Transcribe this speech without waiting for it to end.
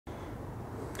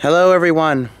Hello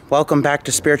everyone, welcome back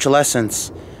to Spiritual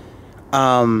Essence.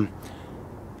 I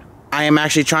am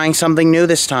actually trying something new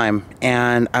this time,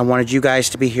 and I wanted you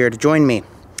guys to be here to join me.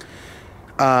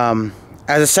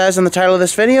 As it says in the title of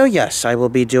this video, yes, I will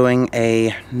be doing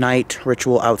a night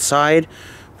ritual outside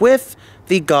with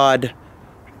the god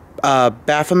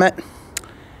Baphomet.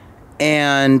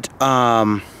 And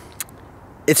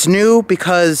it's new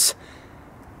because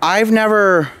I've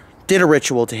never did a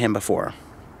ritual to him before.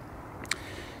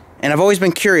 And I've always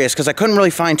been curious because I couldn't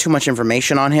really find too much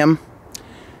information on him.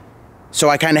 So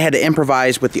I kind of had to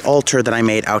improvise with the altar that I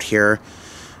made out here.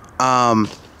 My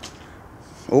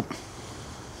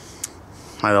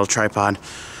little tripod.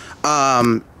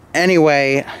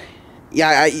 Anyway,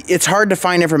 yeah, it's hard to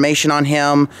find information on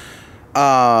him.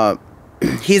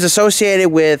 He's associated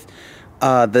with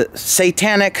the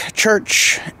Satanic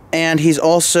Church, and he's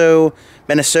also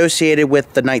been associated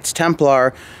with the Knights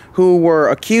Templar, who were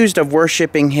accused of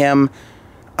worshiping him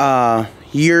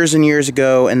years and years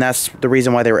ago, and that's the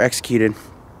reason why they were executed.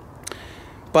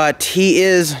 But he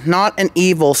is not an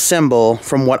evil symbol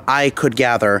from what I could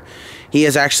gather. He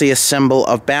is actually a symbol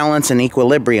of balance and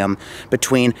equilibrium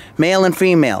between male and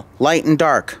female, light and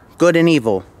dark, good and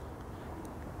evil,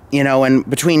 you know, and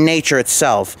between nature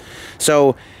itself.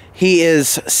 So he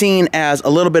is seen as a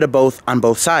little bit of both on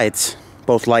both sides,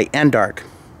 both light and dark.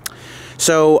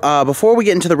 So before we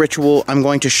get into the ritual, I'm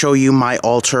going to show you my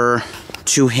altar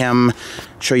to him,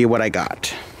 show you what I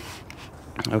got.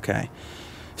 Okay,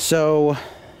 so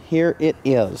here it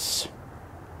is.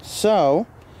 So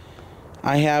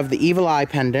I have the evil eye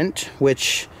pendant,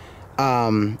 which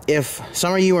if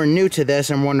some of you are new to this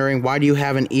and wondering why do you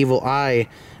have an evil eye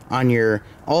on your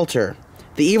altar,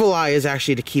 the evil eye is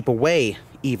actually to keep away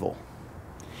evil.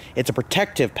 It's a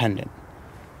protective pendant.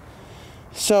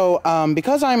 So,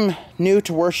 because I'm new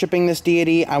to worshiping this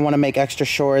deity, I want to make extra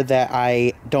sure that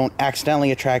I don't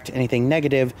accidentally attract anything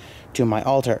negative to my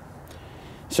altar.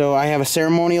 So, I have a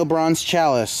ceremonial bronze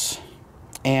chalice,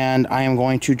 and I am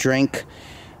going to drink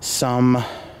some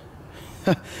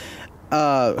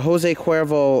Jose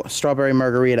Cuervo strawberry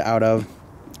margarita out of.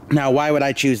 Now, why would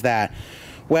I choose that?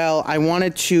 Well, I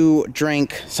wanted to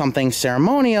drink something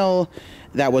ceremonial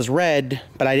that was red,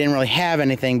 but I didn't really have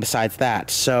anything besides that,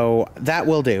 so that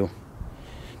will do.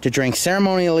 To drink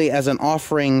ceremonially as an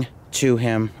offering to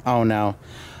him. Oh no,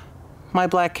 my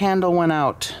black candle went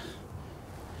out.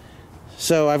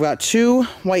 So I've got 2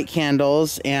 white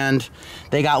candles, and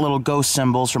they got little ghost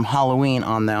symbols from Halloween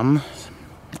on them.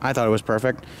 I thought it was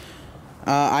perfect.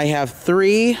 I have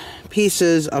 3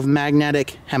 pieces of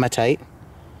magnetic hematite,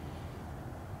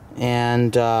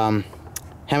 and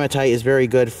hematite is very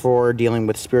good for dealing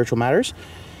with spiritual matters.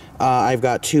 I've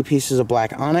got 2 pieces of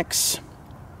black onyx.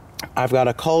 I've got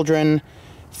a cauldron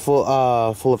full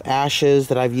of ashes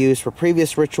that I've used for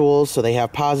previous rituals, so they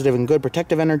have positive and good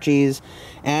protective energies,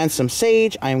 and some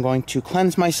sage. I am going to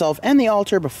cleanse myself and the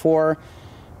altar before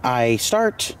I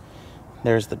start.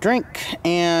 There's the drink,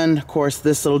 and of course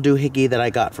this little doohickey that I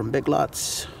got from Big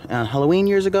Lots on Halloween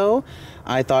years ago.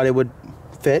 I thought it would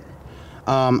fit.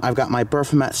 I've got my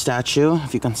Baphomet statue,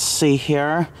 if you can see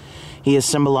here. He is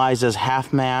symbolized as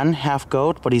half man, half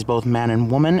goat, but he's both man and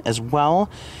woman as well.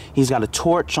 He's got a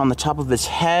torch on the top of his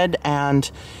head, and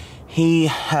he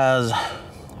has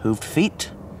hooved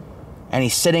feet, and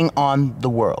he's sitting on the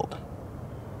world.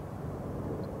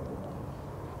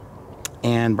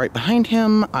 And right behind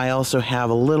him, I also have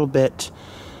a little bit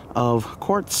of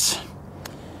quartz.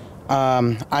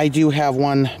 I do have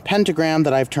one pentagram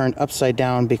that I've turned upside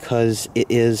down because it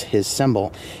is his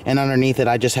symbol. And underneath it,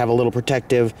 I just have a little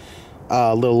protective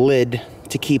little lid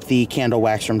to keep the candle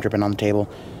wax from dripping on the table.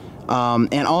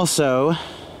 And also,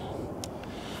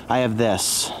 I have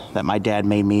this that my dad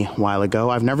made me a while ago.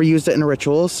 I've never used it in a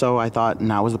ritual, so I thought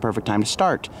now was the perfect time to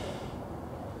start.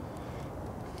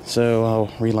 So I'll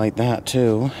relight that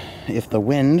too, if the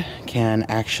wind can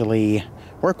actually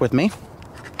work with me.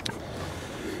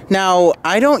 Now,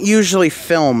 I don't usually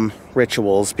film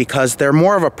rituals because they're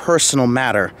more of a personal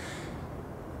matter.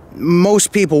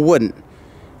 Most people wouldn't.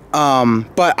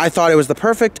 But I thought it was the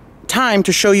perfect time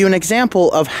to show you an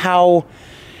example of how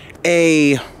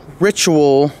a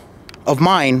ritual of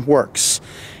mine works.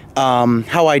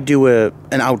 How I do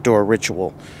an outdoor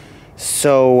ritual.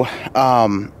 So,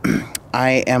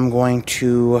 I am going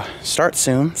to start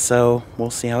soon, so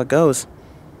we'll see how it goes.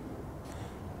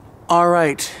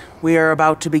 Alright. We are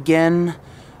about to begin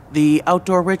the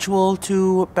outdoor ritual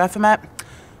to Baphomet.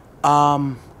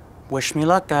 Wish me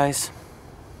luck, guys.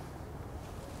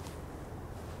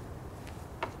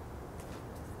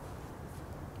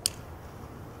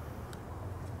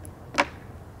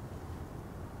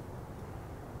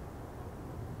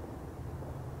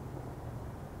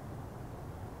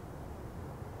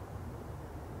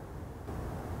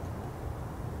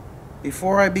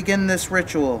 Before I begin this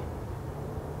ritual,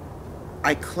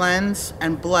 I cleanse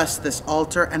and bless this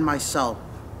altar and myself.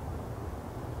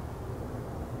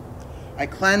 I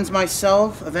cleanse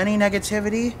myself of any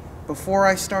negativity before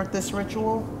I start this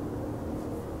ritual.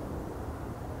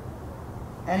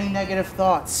 Any negative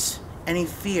thoughts, any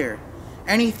fear,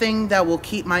 anything that will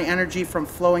keep my energy from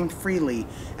flowing freely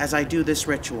as I do this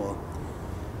ritual.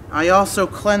 I also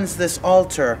cleanse this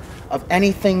altar of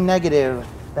anything negative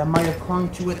that might have clung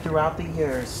to it throughout the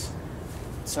years.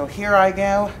 So here I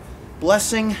go,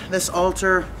 blessing this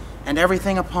altar and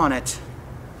everything upon it,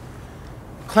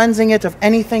 cleansing it of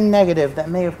anything negative that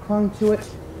may have clung to it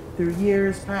through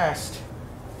years past.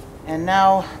 And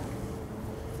now,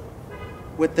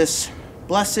 with this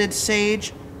blessed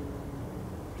sage,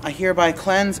 I hereby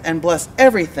cleanse and bless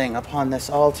everything upon this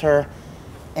altar,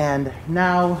 and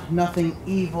now nothing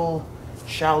evil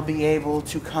shall be able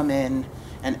to come in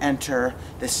and enter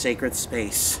this sacred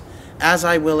space. As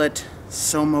I will it,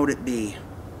 so mote it be.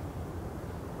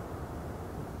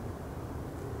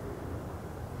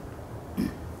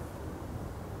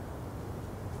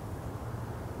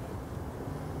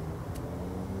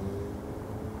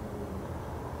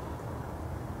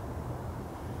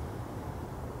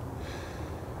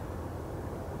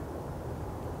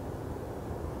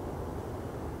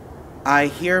 I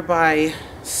hereby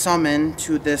summon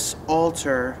to this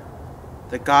altar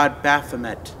the god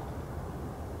Baphomet,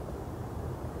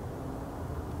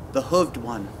 the hooved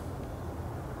one,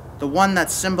 the one that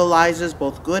symbolizes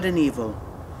both good and evil,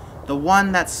 the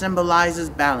one that symbolizes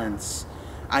balance.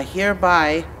 I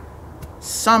hereby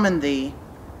summon thee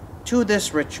to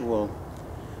this ritual.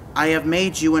 I have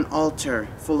made you an altar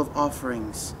full of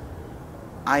offerings.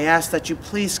 I ask that you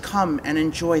please come and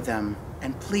enjoy them,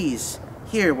 and please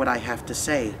hear what I have to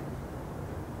say.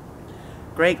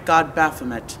 Great God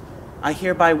Baphomet, I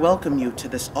hereby welcome you to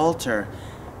this altar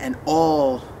and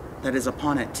all that is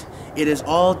upon it. It is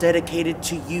all dedicated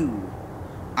to you.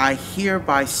 I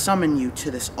hereby summon you to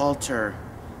this altar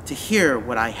to hear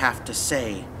what I have to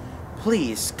say.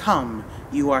 Please come,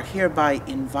 you are hereby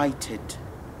invited.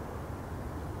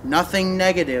 Nothing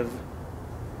negative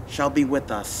shall be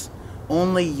with us,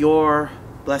 only your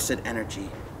blessed energy.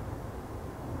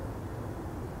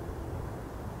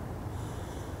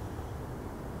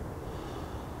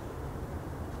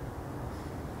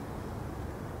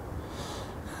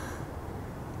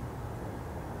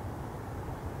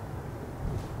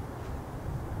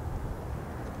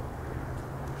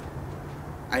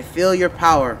 I feel your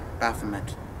power,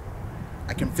 Baphomet.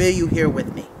 I can feel you here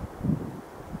with me.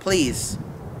 Please,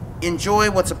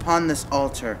 enjoy what's upon this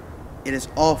altar. It is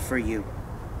all for you.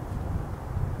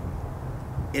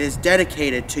 It is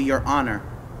dedicated to your honor.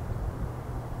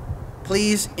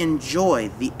 Please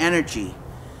enjoy the energy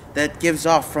that gives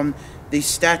off from these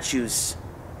statues,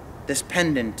 this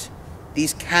pendant,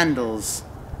 these candles,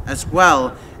 as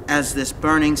well as this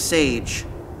burning sage.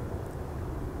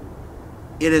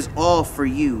 It is all for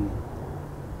you.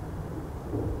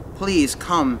 Please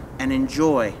come and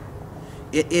enjoy.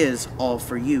 It is all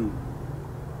for you.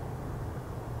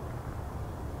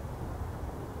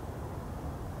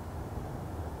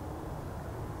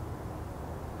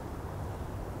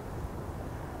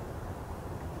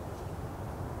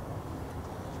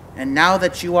 And now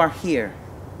that you are here,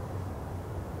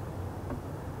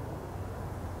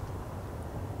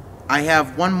 I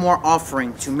have one more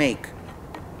offering to make.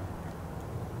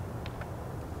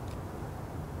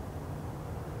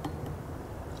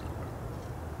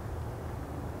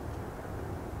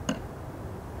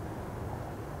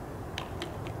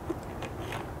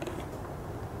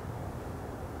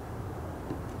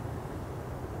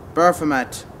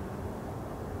 Baphomet,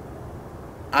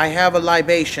 I have a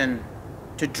libation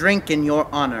to drink in your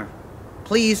honor.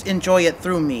 Please enjoy it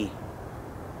through me.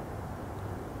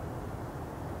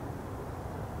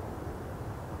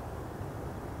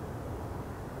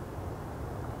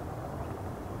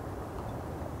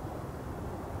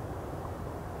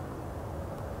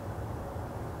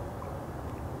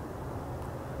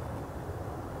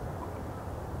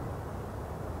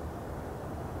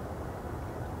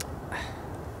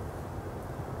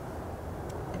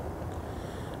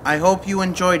 I hope you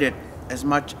enjoyed it as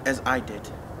much as I did.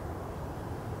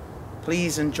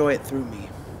 Please enjoy it through me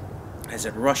as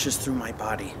it rushes through my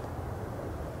body.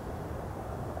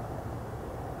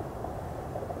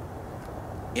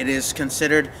 It is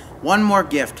considered one more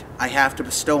gift I have to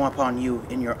bestow upon you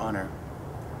in your honor.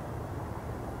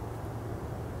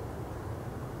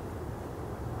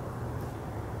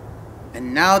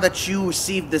 And now that you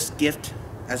receive this gift,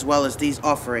 as well as these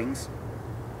offerings,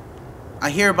 I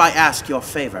hereby ask your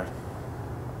favor.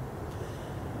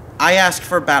 I ask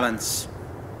for balance.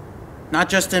 not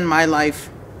just in my life,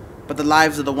 but the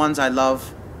lives of the ones I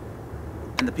love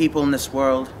and the people in this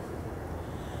world.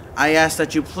 I ask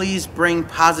that you please bring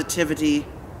positivity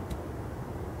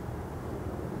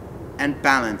and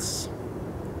balance.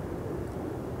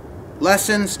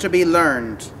 Lessons to be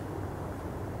learned.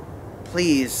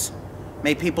 Please,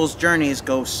 may people's journeys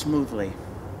go smoothly,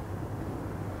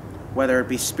 whether it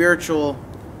be spiritual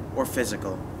or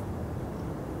physical.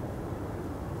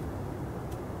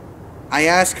 I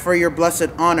ask for your blessed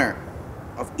honor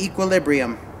of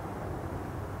equilibrium.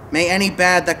 May any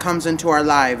bad that comes into our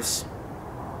lives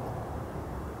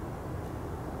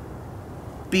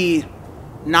be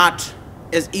not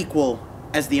as equal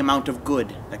as the amount of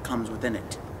good that comes within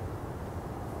it.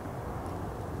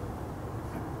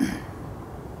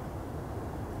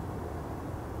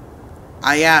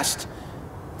 I asked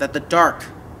that the dark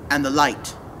and the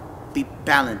light be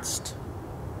balanced.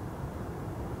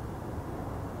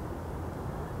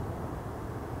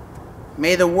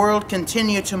 May the world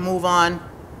continue to move on,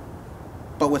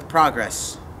 but with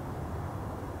progress.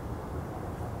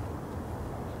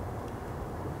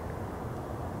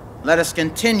 Let us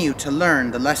continue to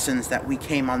learn the lessons that we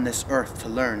came on this earth to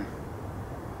learn.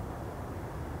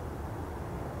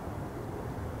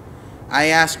 I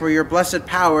ask for your blessed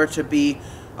power to be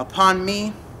upon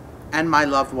me and my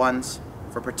loved ones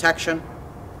for protection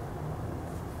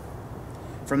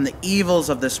from the evils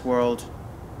of this world,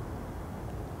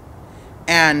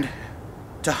 and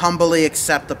to humbly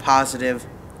accept the positive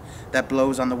that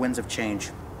blows on the winds of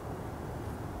change.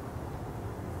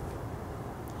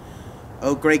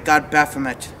 O great God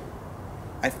Baphomet,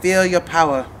 I feel your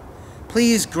power.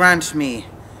 Please grant me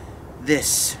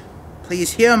this.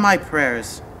 Please hear my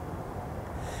prayers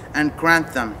and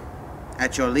grant them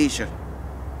at your leisure.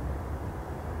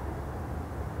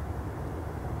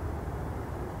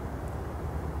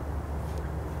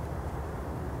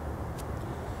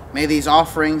 May these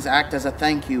offerings act as a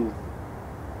thank you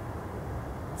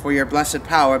for your blessed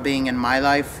power being in my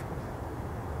life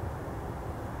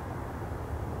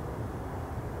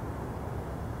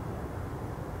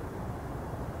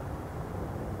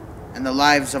and the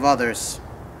lives of others.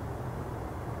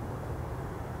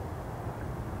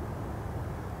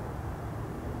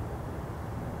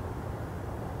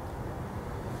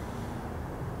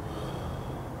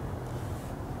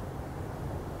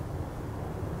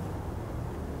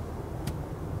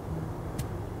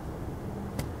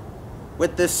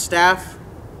 With this staff,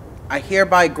 I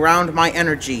hereby ground my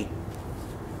energy.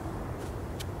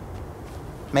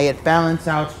 May it balance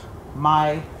out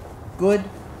my good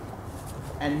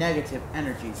and negative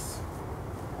energies.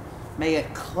 May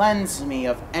it cleanse me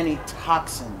of any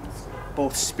toxins,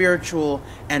 both spiritual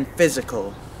and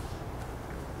physical.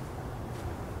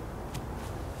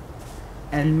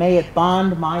 And may it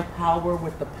bond my power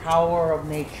with the power of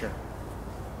nature.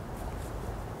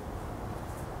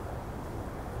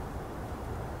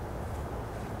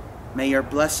 May your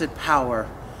blessed power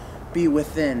be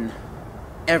within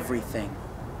everything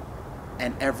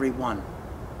and everyone.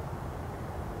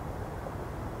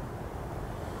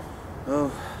 Oh,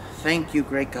 thank you,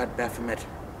 great God Baphomet,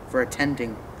 for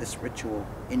attending this ritual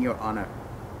in your honor.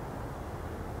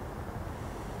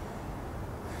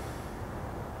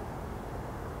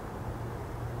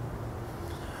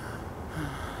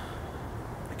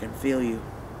 I can feel you.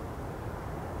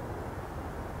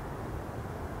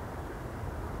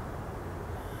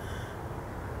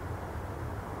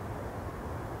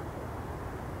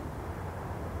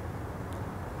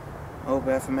 Oh,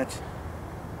 Baphomet,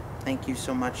 thank you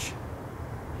so much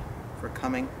for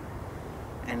coming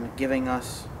and giving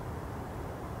us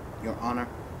your honor.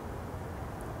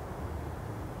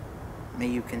 May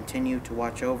you continue to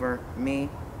watch over me,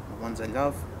 the ones I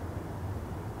love.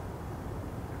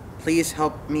 Please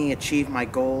help me achieve my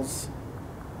goals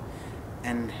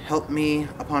and help me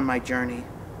upon my journey.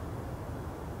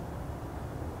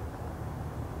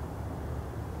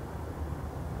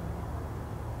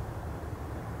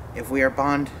 If we are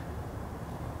bound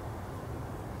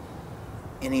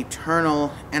in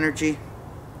eternal energy,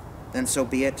 then so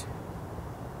be it.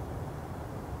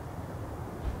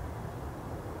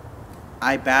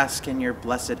 I bask in your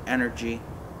blessed energy,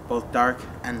 both dark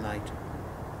and light.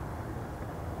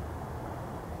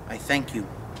 I thank you.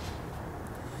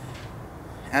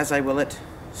 As I will it,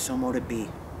 so mote it be.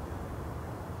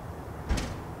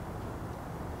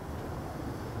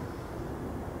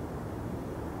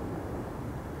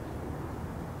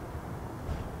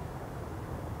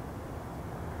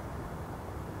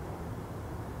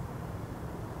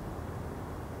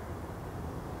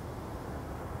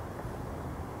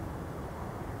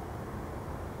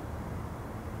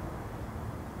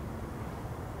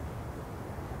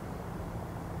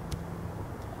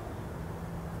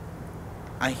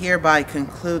 I hereby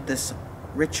conclude this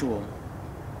ritual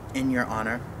in your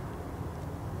honor.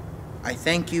 I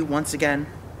thank you once again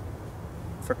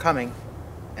for coming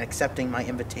and accepting my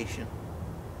invitation.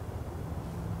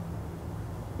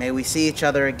 May we see each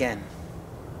other again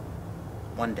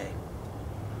one day.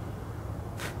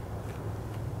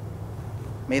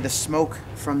 May the smoke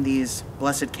from these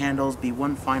blessed candles be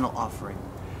one final offering.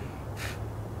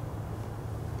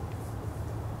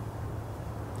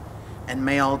 And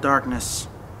may all darkness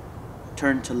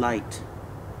turn to light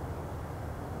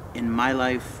in my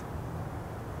life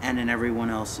and in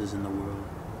everyone else's in the world.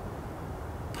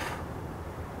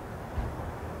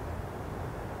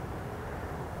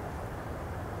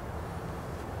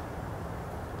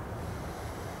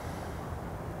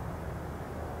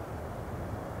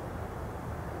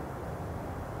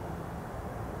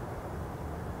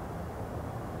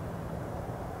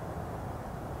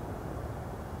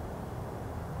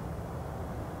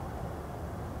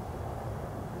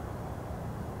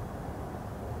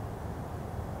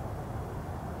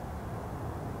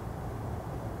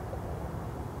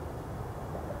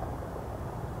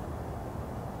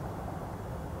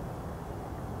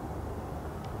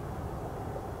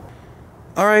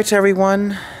 Alright,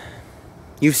 everyone.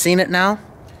 You've seen it now.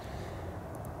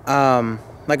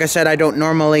 Like I said, I don't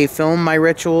normally film my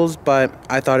rituals, but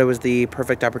I thought it was the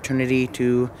perfect opportunity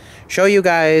to show you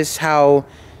guys how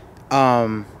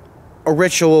a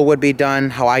ritual would be done,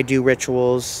 how I do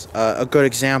rituals. A good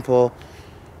example.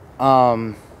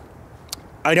 I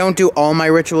don't do all my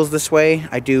rituals this way.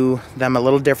 I do them a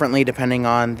little differently depending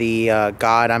on the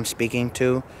God I'm speaking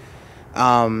to.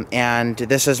 And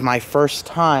this is my first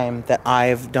time that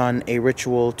I've done a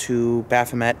ritual to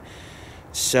Baphomet.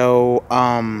 So,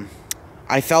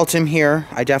 I felt him here.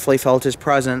 I definitely felt his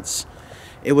presence.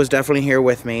 It was definitely here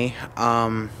with me.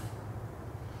 I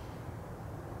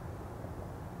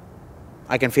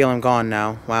can feel him gone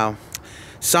now. Wow.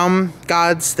 Some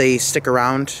gods, they stick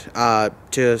around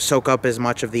to soak up as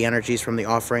much of the energies from the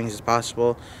offerings as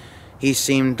possible. He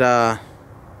seemed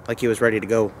like he was ready to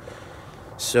go.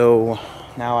 So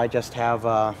now I just have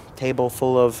a table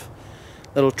full of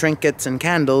little trinkets and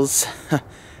candles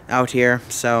out here.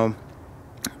 So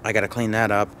I gotta clean that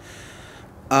up.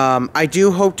 I do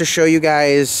hope to show you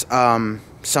guys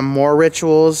some more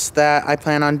rituals that I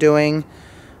plan on doing.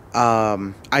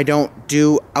 I don't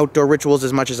do outdoor rituals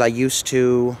as much as I used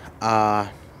to.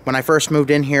 When I first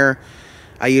moved in here,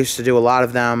 I used to do a lot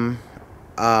of them,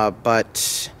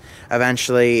 but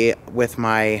eventually with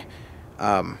my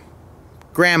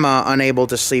grandma unable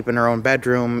to sleep in her own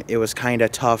bedroom, it was kind of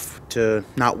tough to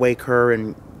not wake her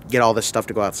and get all this stuff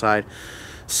to go outside.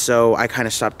 So I kind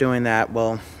of stopped doing that.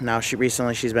 Well, now she's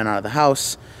been out of the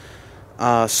house.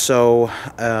 So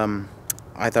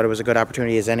I thought it was a good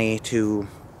opportunity as any to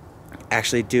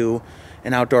actually do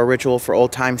an outdoor ritual for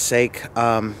old time's sake.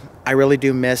 I really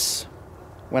do miss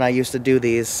when I used to do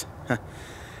these.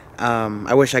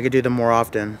 I wish I could do them more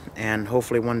often, and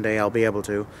hopefully one day I'll be able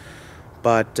to.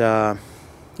 But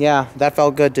yeah, that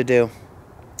felt good to do.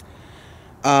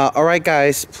 Alright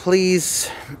guys,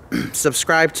 please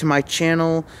subscribe to my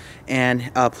channel,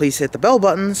 and please hit the bell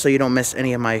button so you don't miss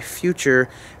any of my future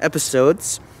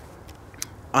episodes.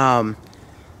 Oh,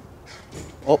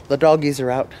 the doggies are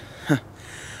out.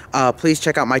 Please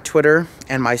check out my Twitter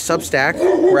and my Substack,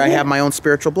 where I have my own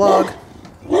spiritual blog.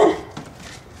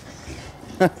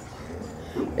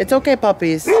 It's okay,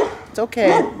 puppies. It's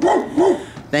okay.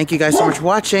 Thank you guys so much for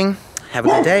watching. Have a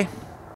good day.